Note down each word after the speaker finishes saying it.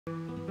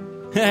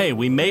Hey,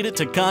 we made it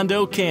to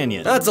Condo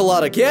Canyon. That's a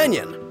lot of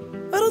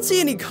canyon. I don't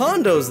see any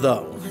condos,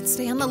 though. Let's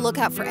stay on the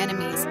lookout for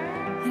enemies.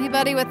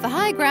 Anybody with the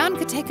high ground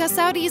could take us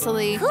out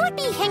easily. Who would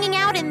be hanging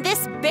out in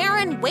this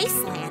barren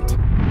wasteland?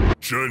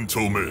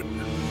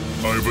 Gentlemen,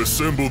 I've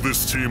assembled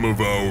this team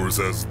of ours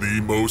as the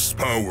most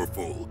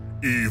powerful,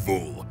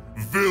 evil,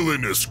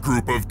 villainous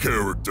group of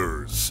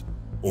characters.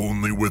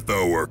 Only with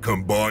our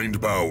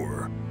combined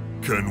power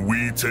can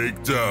we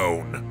take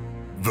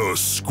down the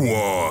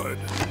Squad.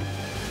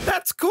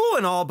 That's cool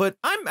and all, but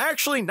I'm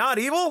actually not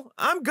evil.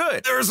 I'm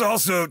good. There's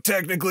also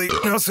technically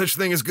no such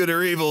thing as good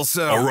or evil,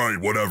 so...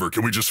 Alright, whatever.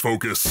 Can we just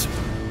focus?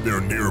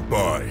 They're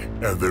nearby,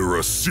 and they're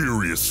a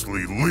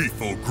seriously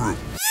lethal group.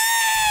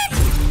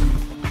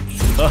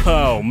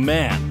 Oh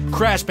man,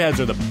 crash pads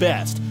are the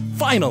best.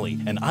 Finally,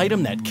 an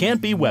item that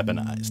can't be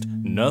weaponized.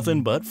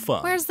 Nothing but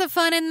fun. Where's the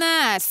fun in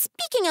that?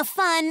 Speaking of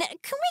fun,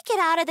 can we get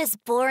out of this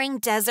boring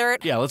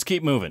desert? Yeah, let's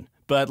keep moving.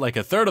 But like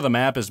a third of the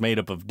map is made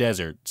up of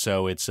desert,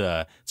 so it's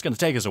gonna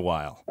take us a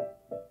while.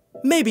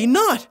 Maybe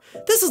not.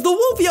 This is the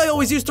Wolfie I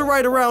always used to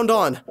ride around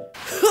on.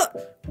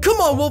 Come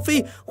on,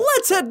 Wolfie.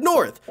 Let's head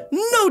north.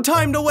 No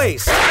time to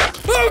waste.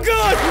 Oh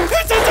God!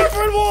 It's a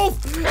different wolf!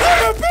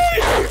 I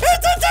repeat,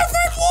 it's a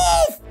different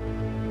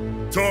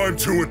wolf! Time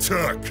to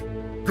attack!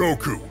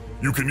 Goku,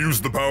 you can use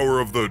the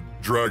power of the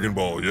Dragon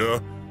Ball, yeah?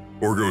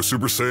 Or go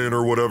Super Saiyan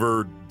or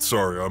whatever.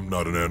 Sorry, I'm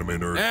not an anime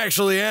nerd.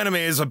 Actually, anime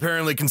is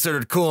apparently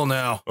considered cool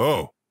now.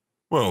 Oh.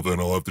 Well, then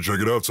I'll have to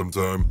check it out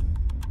sometime.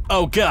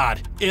 Oh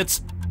God,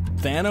 it's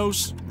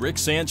Thanos, Rick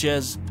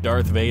Sanchez,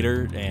 Darth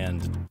Vader,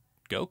 and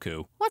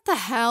Goku. What the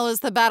hell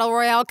is the Battle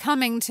Royale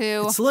coming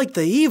to? It's like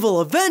the evil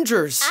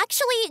Avengers.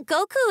 Actually,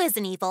 Goku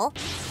isn't evil.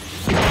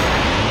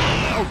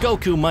 Oh,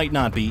 Goku might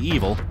not be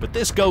evil, but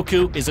this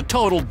Goku is a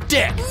total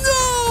dick.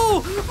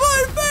 No!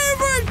 My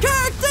favorite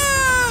cactus!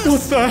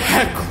 What the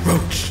heck,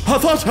 Roach? I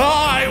thought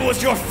I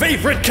was your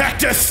favorite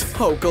cactus!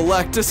 Oh,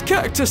 Galactus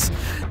Cactus,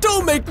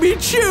 don't make me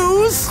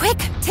choose! Quick,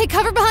 take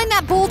cover behind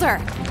that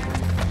boulder.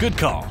 Good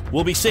call.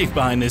 We'll be safe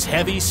behind this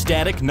heavy,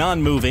 static,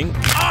 non-moving...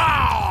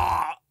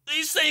 Ah!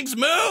 These things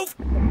move?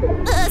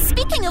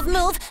 Speaking of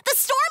move, the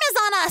storm is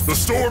on us! The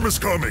storm is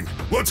coming!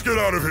 Let's get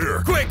out of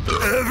here! Quick,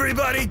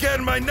 everybody get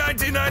in my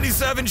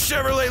 1997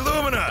 Chevrolet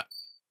Lumina!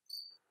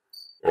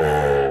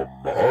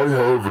 I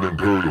have an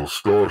Imperial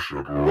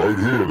Starship right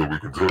here that we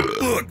can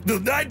take. Look, the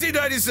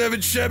 1997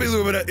 Chevy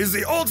Lumina is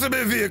the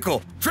ultimate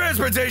vehicle.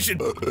 Transportation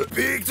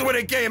peaked when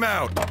it came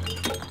out.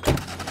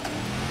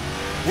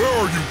 Where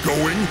are you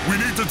going? We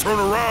need to turn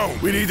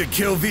around. We need to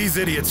kill these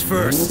idiots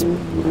first.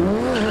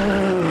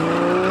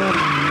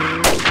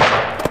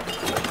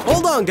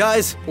 Hold on,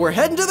 guys. We're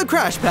heading to the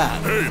crash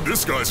pad. Hey,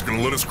 this guy's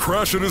gonna let us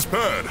crash in his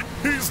pad.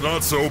 He's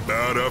not so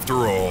bad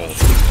after all.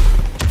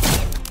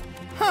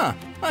 Huh,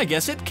 I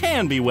guess it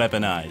can be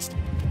weaponized.